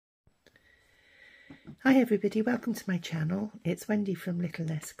Hi everybody, welcome to my channel. It's Wendy from Little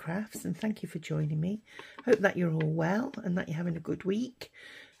Nest Crafts and thank you for joining me. Hope that you're all well and that you're having a good week.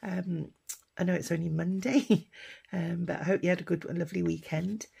 I know it's only Monday, but I hope you had a lovely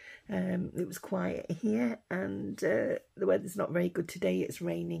weekend. It was quiet here and the weather's not very good today. It's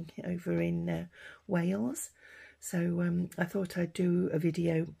raining over in Wales. So I thought I'd do a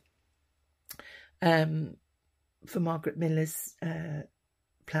video for Margarete Millers'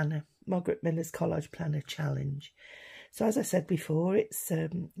 Margarete Millers Collage Planner Challenge. So as I said before, it's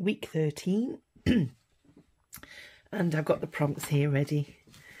week 13 and I've got the prompts here ready.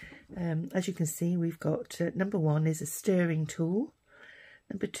 As you can see, we've got number 1 is a stirring tool,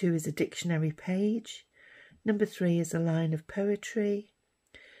 number 2 is a dictionary page, number 3 is a line of poetry,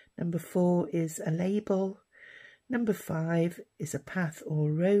 number 4 is a label, number 5 is a path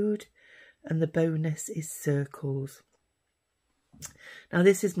or road, and the bonus is circles. Now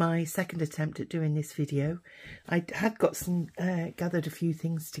this is my second attempt at doing this video. I had got some gathered a few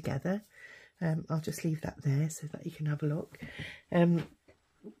things together. I'll just leave that there so that you can have a look.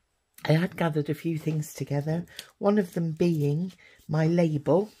 I had gathered a few things together, one of them being my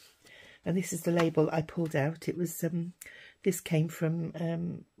label, and this is the label I pulled out. It was this came from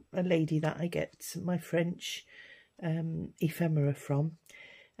a lady that I get my French ephemera from.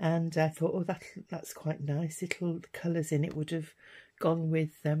 And I thought, oh, that's quite nice. The colours in it would have gone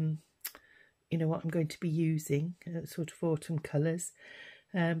with, you know, what I'm going to be using, sort of autumn colours.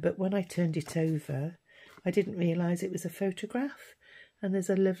 But when I turned it over, I didn't realise it was a photograph. And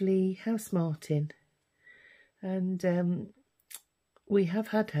there's a lovely house martin. And we have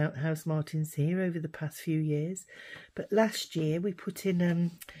had house martins here over the past few years. But last year we put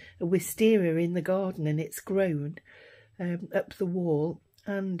in a wisteria in the garden and it's grown up the wall.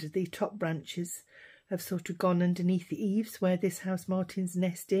 And the top branches have sort of gone underneath the eaves where this house martin's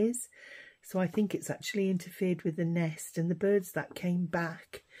nest is. So I think it's actually interfered with the nest, and the birds that came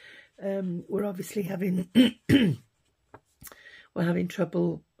back were obviously having were having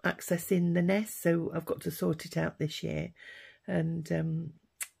trouble accessing the nest. So I've got to sort it out this year and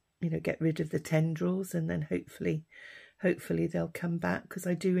you know, get rid of the tendrils, and then hopefully they'll come back, because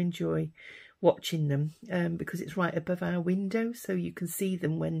I do enjoy watching them because it's right above our window, so you can see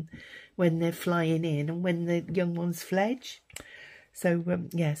them when they're flying in and when the young ones fledge. So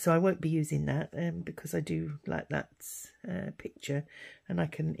yeah, so I won't be using that because I do like that picture, and I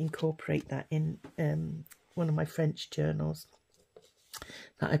can incorporate that in one of my French journals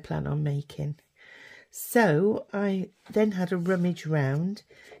that I plan on making. So I then had a rummage round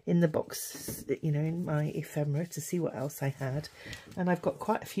in the box, you know, in my ephemera to see what else I had, and I've got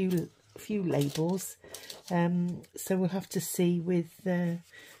quite a few labels, so we'll have to see with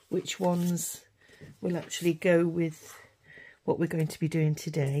which ones will actually go with what we're going to be doing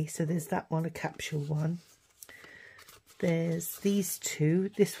today. So there's that one, a capsule one. There's these two.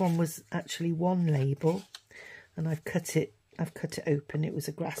 This one was actually one label, and I've cut it open. It was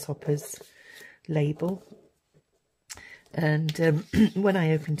a grasshopper's label, and when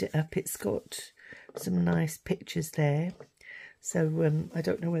I opened it up, it's got some nice pictures there. So I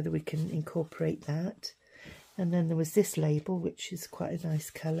don't know whether we can incorporate that. And then there was this label, which is quite a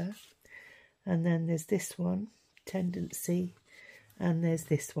nice colour. And then there's this one, Tendency. And there's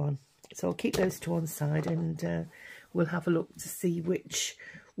this one. So I'll keep those to one side, and we'll have a look to see which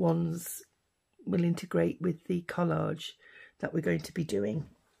ones will integrate with the collage that we're going to be doing.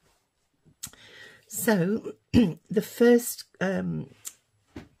 So the first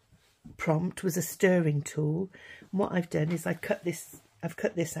prompt was a stirring tool. And what I've done is I've cut this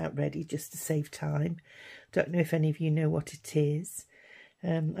out ready just to save time. Don't know if any of you know what it is.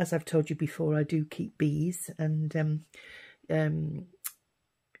 As I've told you before, I do keep bees, and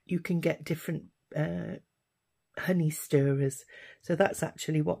you can get different honey stirrers. So that's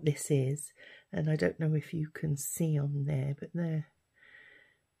actually what this is, and I don't know if you can see on there, but there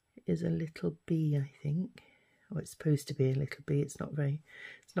is a little bee, I think. Oh, it's supposed to be a little bee. It's not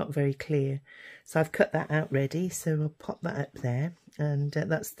very clear. So I've cut that out ready, so I'll pop that up there, and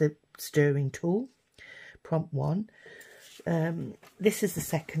that's the stirring tool, prompt 1. This is the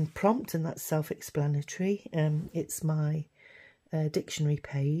second prompt, and that's self-explanatory. It's my dictionary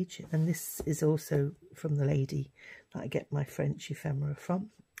page, and this is also from the lady that I get my French ephemera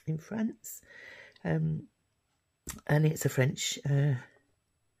from in France, and it's a French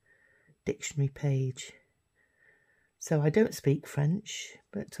dictionary page. So I don't speak French,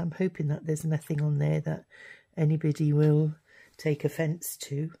 but I'm hoping that there's nothing on there that anybody will take offence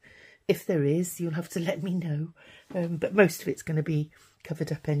to. If there is, you'll have to let me know. But most of it's going to be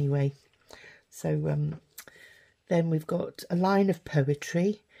covered up anyway. So then we've got a line of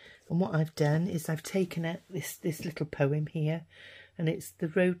poetry, And what I've done is I've taken out this little poem here, and it's The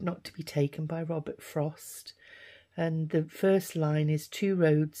Road Not to Be Taken by Robert Frost. And the first line is 2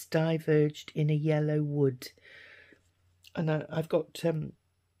 roads diverged in a yellow wood. And I've got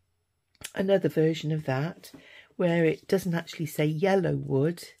another version of that where it doesn't actually say yellow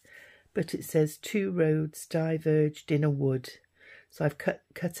wood, but it says 2 roads diverged in a wood. So I've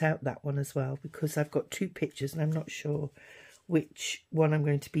cut out that one as well, because I've got 2 pictures and I'm not sure which one I'm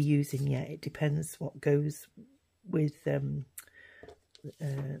going to be using yet. It depends what goes with the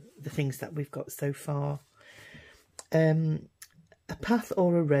things that we've got so far. A path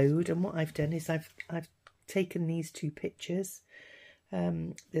or a road, and what I've done is I've taken these 2 pictures.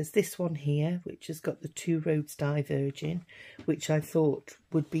 There's this one here which has got the 2 roads diverging, which I thought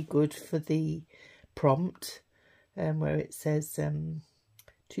would be good for the prompt, where it says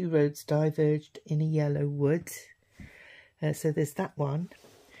 2 roads diverged in a yellow wood. So there's that one,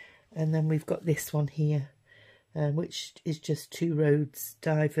 and then we've got this one here, which is just 2 roads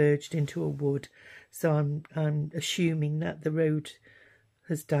diverged into a wood. So I'm assuming that the road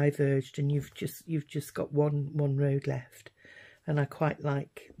has diverged and you've just got one road left. And I quite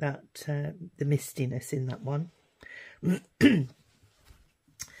like that, the mistiness in that one.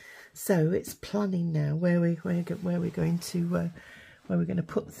 So it's planning now where we're going to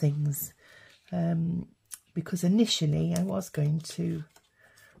put things, because initially I was going to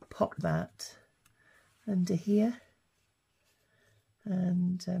pop that under here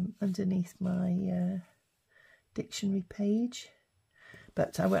and underneath my dictionary page,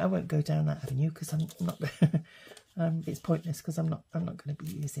 but I won't go down that avenue because I'm not. It's pointless because I'm not going to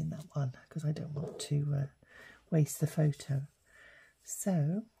be using that one because I don't want to waste the photo.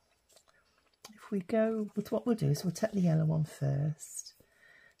 So if we go with what we'll do is we'll take the yellow one first,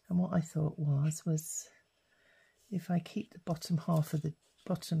 and what I thought was if I keep the bottom half of the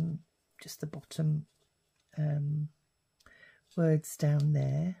bottom, just the bottom words down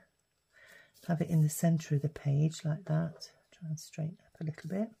there, have it in the centre of the page like that, try and straighten up a little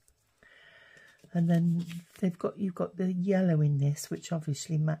bit, and then you've got the yellow in this, which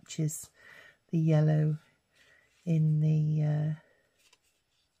obviously matches the yellow in the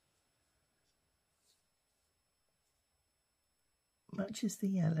matches the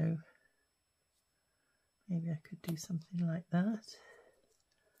yellow. Maybe I could do something like that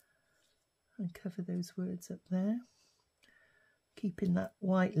and cover those words up there, keeping that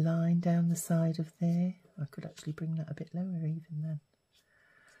white line down the side of there. I could actually bring that a bit lower even then.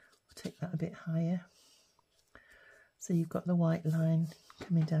 We'll take that a bit higher. So you've got the white line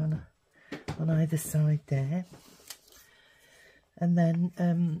coming down on either side there. And then,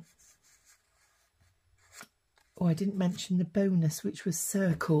 oh, I didn't mention the bonus, which was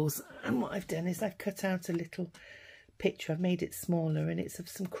circles. And what I've done is I've cut out a little picture. I've made it smaller, and it's of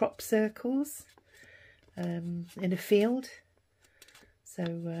some crop circles in a field. So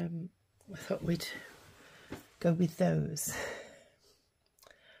I thought we'd go with those.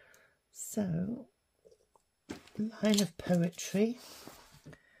 So, line of poetry.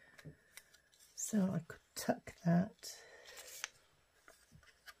 So I could tuck that.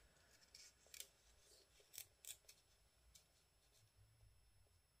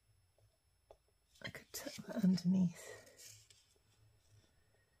 I could tuck that underneath.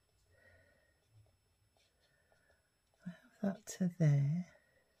 I have that to there.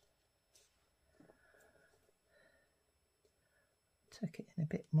 Tuck it in a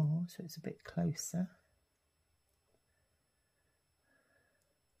bit more so it's a bit closer.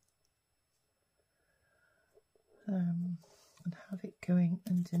 And have it going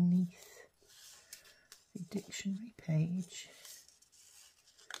underneath the dictionary page.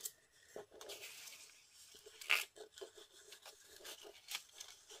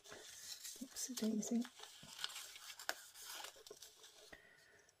 Oopsie-daisy.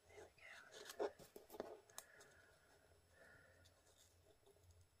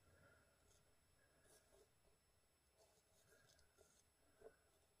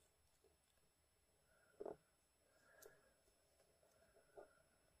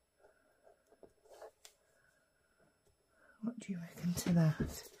 What do you reckon to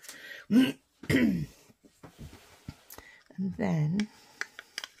that? And then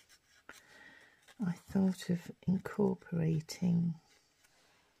I thought of incorporating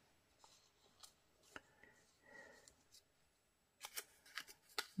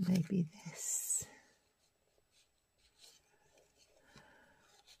maybe this.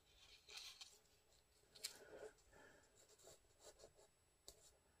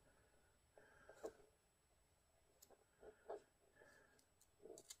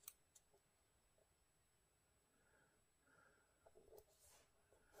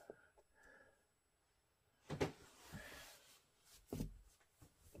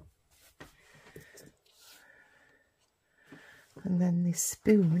 And then this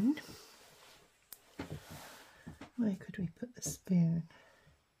spoon, where could we put the spoon?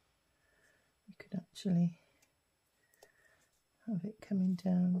 We could actually have it coming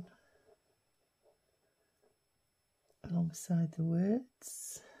down alongside the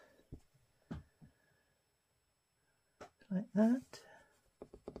words, like that.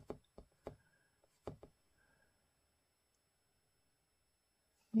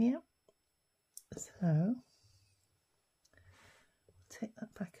 Yep. So take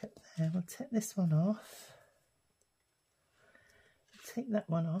that back up there. We'll take this one off. Take that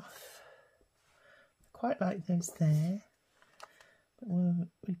one off. I quite like those there, but we'll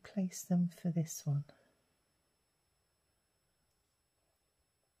replace them for this one.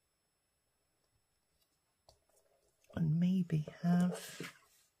 And maybe have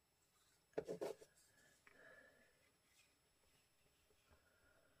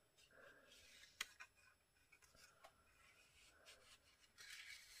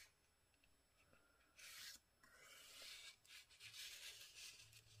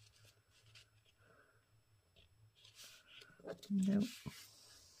no.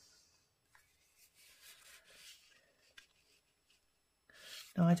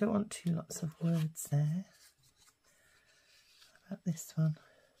 No, I don't want too lots of words there. How about this one?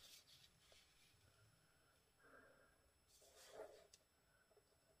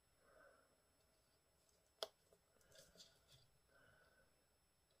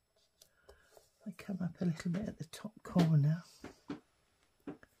 I come up a little bit at the top corner.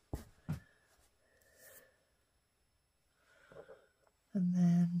 And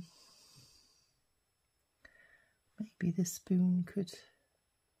then maybe the spoon could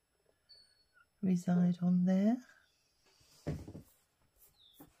reside on there.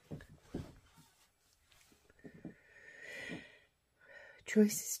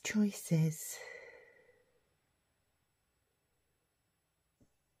 Choices, choices.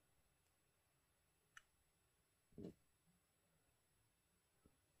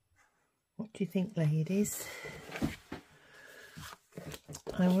 What do you think, ladies?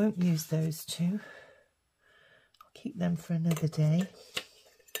 I won't use those two. I'll keep them for another day.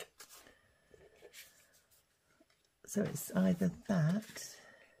 So it's either that,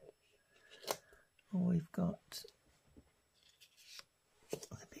 or we've got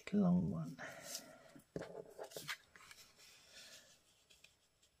the big long one.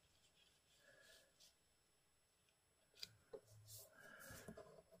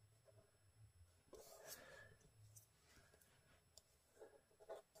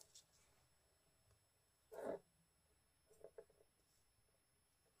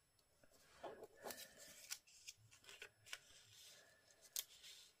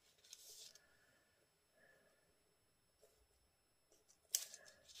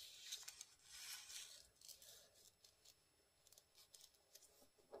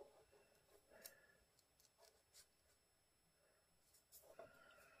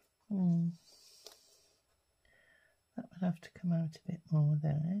 That would have to come out a bit more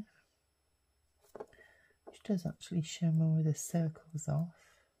there, which does actually show more of the circles off,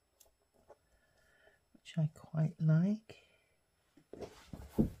 which I quite like.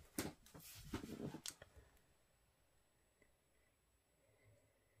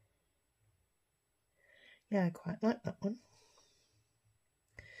 Yeah, I quite like that one.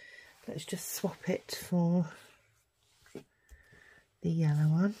 Let's just swap it for the yellow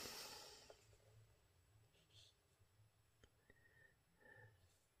one.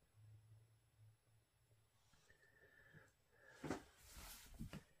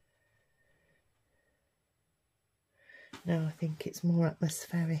 No, I think it's more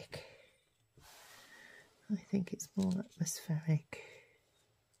atmospheric. I think it's more atmospheric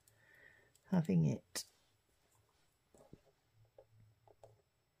having it.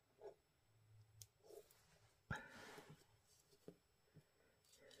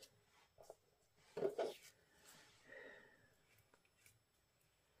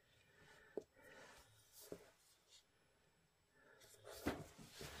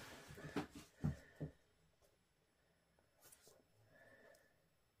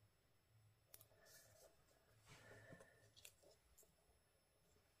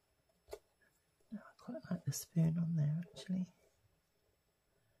 Quite like the spoon on there actually.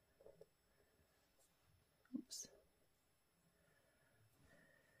 Oops.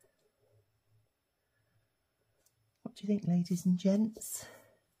 What do you think, ladies and gents?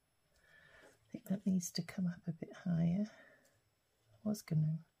 I think that needs to come up a bit higher. I was going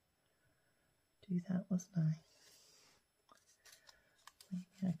to do that, wasn't I?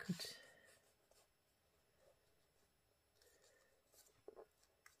 Maybe I could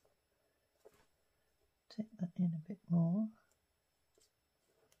take that in a bit more.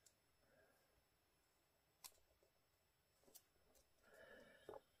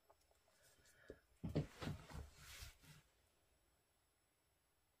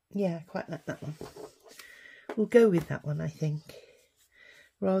 Yeah, I quite like that one. We'll go with that one, I think,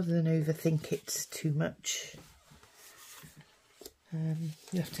 rather than overthink it too much.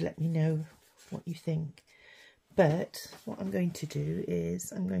 You have to let me know what you think. But what I'm going to do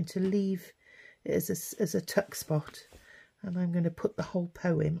is I'm going to leave it as a tuck spot, and I'm going to put the whole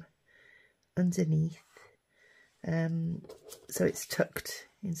poem underneath, so it's tucked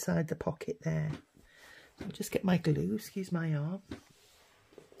inside the pocket there. I'll just get my glue, excuse my arm,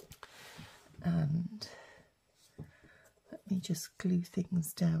 and let me just glue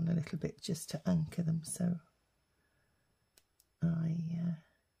things down a little bit just to anchor them, so I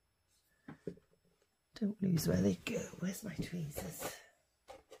don't lose where they go. Where's my tweezers?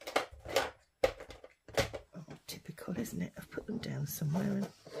 Oh, typical, isn't it? I've put them down somewhere and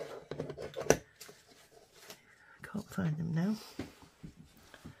can't find them now.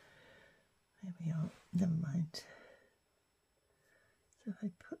 There we are. Never mind. So if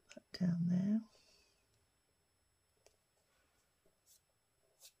I put that down there.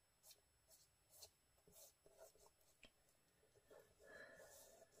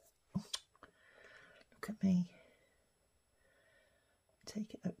 Look at me.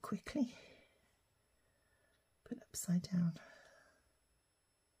 Take it up quickly. Put it upside down.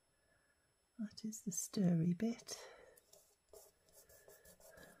 That is the stirry bit.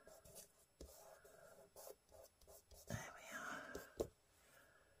 There we are.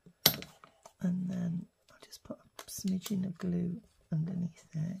 And then I'll just put a smidgen of glue underneath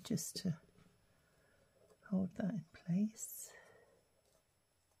there just to hold that in place.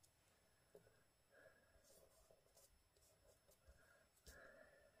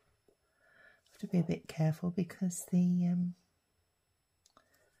 To be a bit careful because the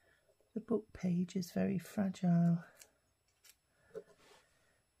book page is very fragile.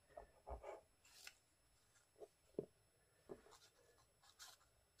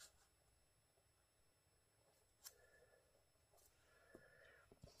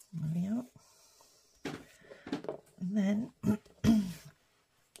 There we are. And then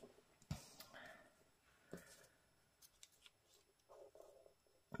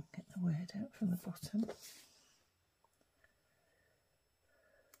get the word out from the bottom.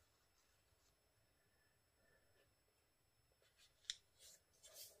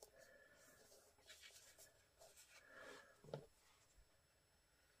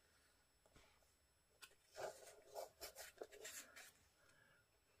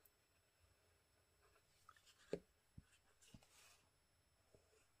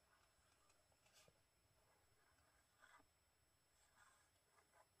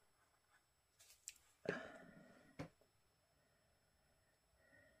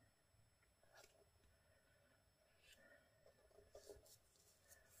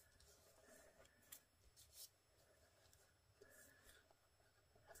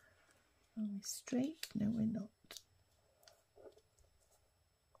 Are we straight? No, we're not.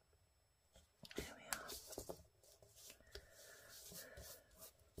 There we are.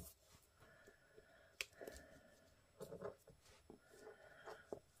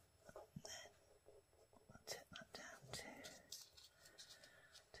 And then I'll take that down too.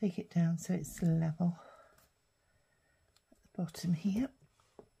 Take it down so it's level at the bottom here.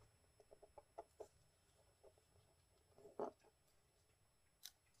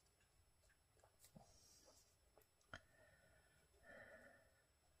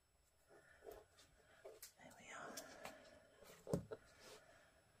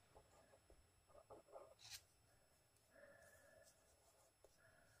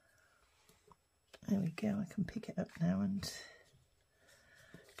 There we go, I can pick it up now and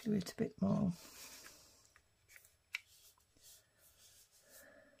glue it a bit more.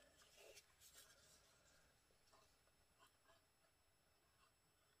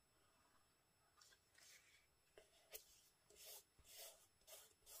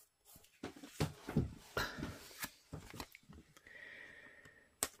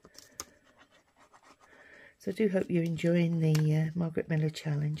 So I do hope you're enjoying the Margarete Millers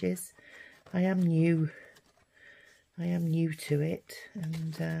challenges. I am new to it,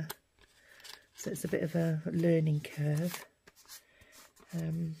 and so it's a bit of a learning curve.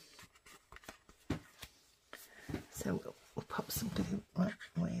 So we'll pop some glue right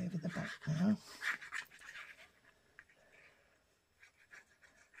way over the back now.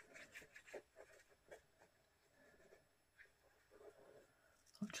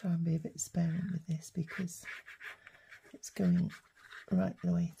 I'll try and be a bit sparing with this because it's going right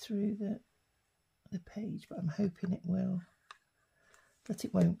the way through the page, but I'm hoping it will, that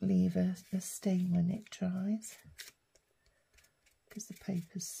it won't leave a stain when it dries because the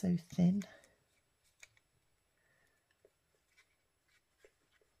paper's so thin.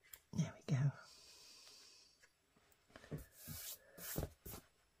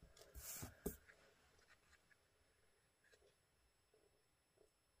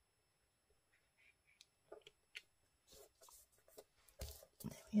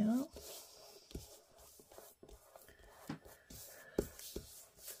 we are.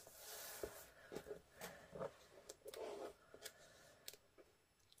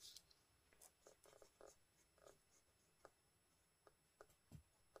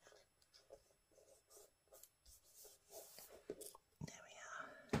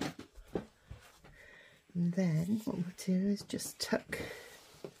 And then what we'll do is just tuck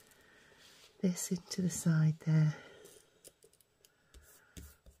this into the side there.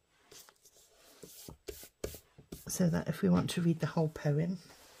 So that if we want to read the whole poem,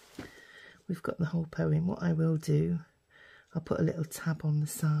 we've got the whole poem. What I will do, I'll put a little tab on the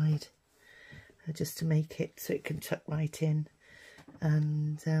side just to make it so it can tuck right in.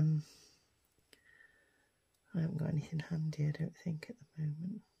 And I haven't got anything handy, I don't think, at the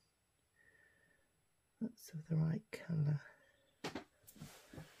moment. That's of the right colour.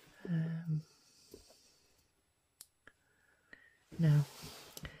 Now,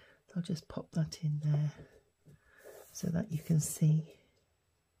 I'll just pop that in there so that you can see.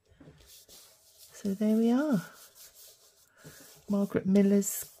 So there we are. Margarete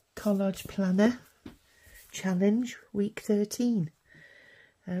Millers Collage Planner Challenge Week 13.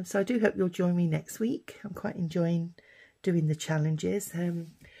 So I do hope you'll join me next week. I'm quite enjoying doing the challenges.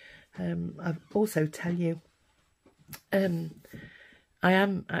 I'll also tell you, I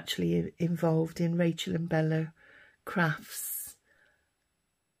am actually involved in Rachel and Bella Crafts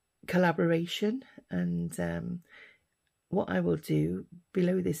collaboration, and what I will do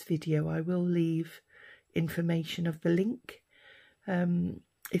below this video, I will leave information of the link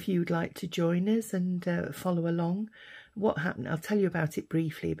if you would like to join us and follow along. What happened, I'll tell you about it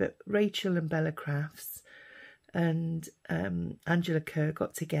briefly, but Rachel and Bella Crafts and Angela Kerr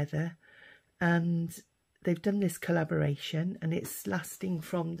got together and they've done this collaboration, and it's lasting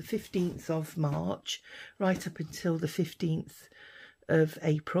from the 15th of March right up until the 15th of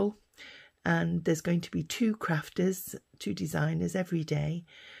April. And there's going to be 2 crafters, 2 designers every day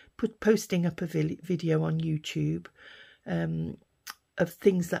posting up a video on YouTube of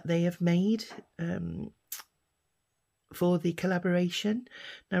things that they have made for the collaboration.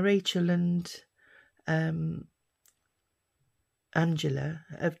 Now Rachel and Angela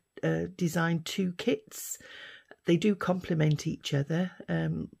have designed 2 kits. They do complement each other.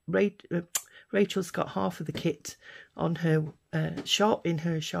 Rachel's got half of the kit on her shop,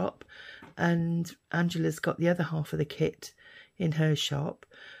 and Angela's got the other half of the kit in her shop.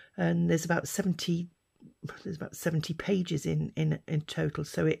 And there's about 70 pages in total,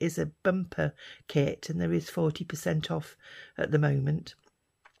 so it is a bumper kit, and there is 40% off at the moment.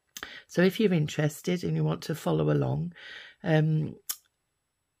 So if you're interested and you want to follow along, as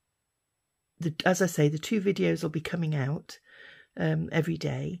I say, the 2 videos will be coming out every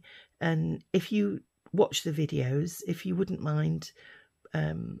day, and if you watch the videos, if you wouldn't mind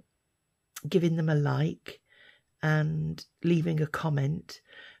giving them a like and leaving a comment.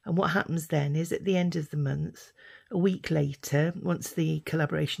 And what happens then is at the end of the month, a week later, once the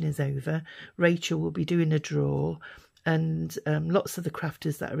collaboration is over, Rachel will be doing a draw, and lots of the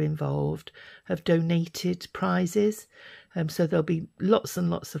crafters that are involved have donated prizes. So there'll be lots and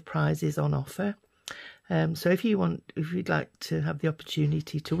lots of prizes on offer. So if you'd like to have the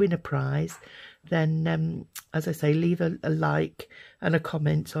opportunity to win a prize, then as I say, leave a like and a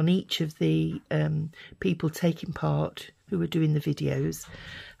comment on each of the people taking part who are doing the videos,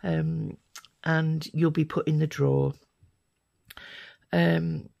 and you'll be put in the draw.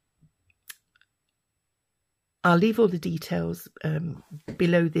 I'll leave all the details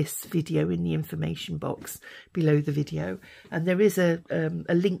below this video in the information box below the video, and there is a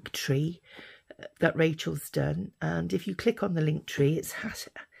link tree that Rachel's done, and if you click on the link tree, it's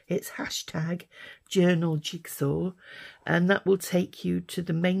hashtag journal jigsaw, and that will take you to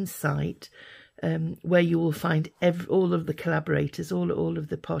the main site where you will find all of the collaborators, all of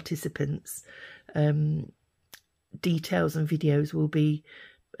the participants. Details and videos will be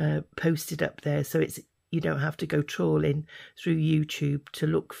posted up there, so you don't have to go trawling through YouTube to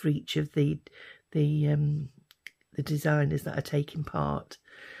look for each of the designers that are taking part.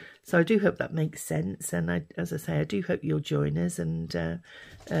 So I do hope that makes sense, and as I say, I do hope you'll join us and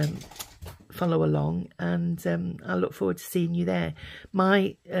follow along, and I look forward to seeing you there.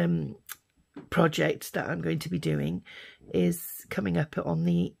 My project that I'm going to be doing is coming up on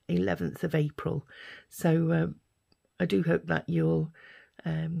the 11th of April, so I do hope that you'll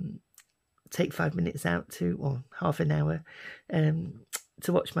take 5 minutes out or half an hour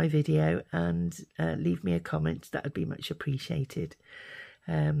to watch my video and leave me a comment. That would be much appreciated.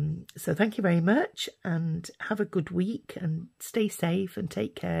 So thank you very much, and have a good week, and stay safe and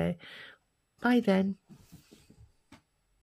take care. Bye then.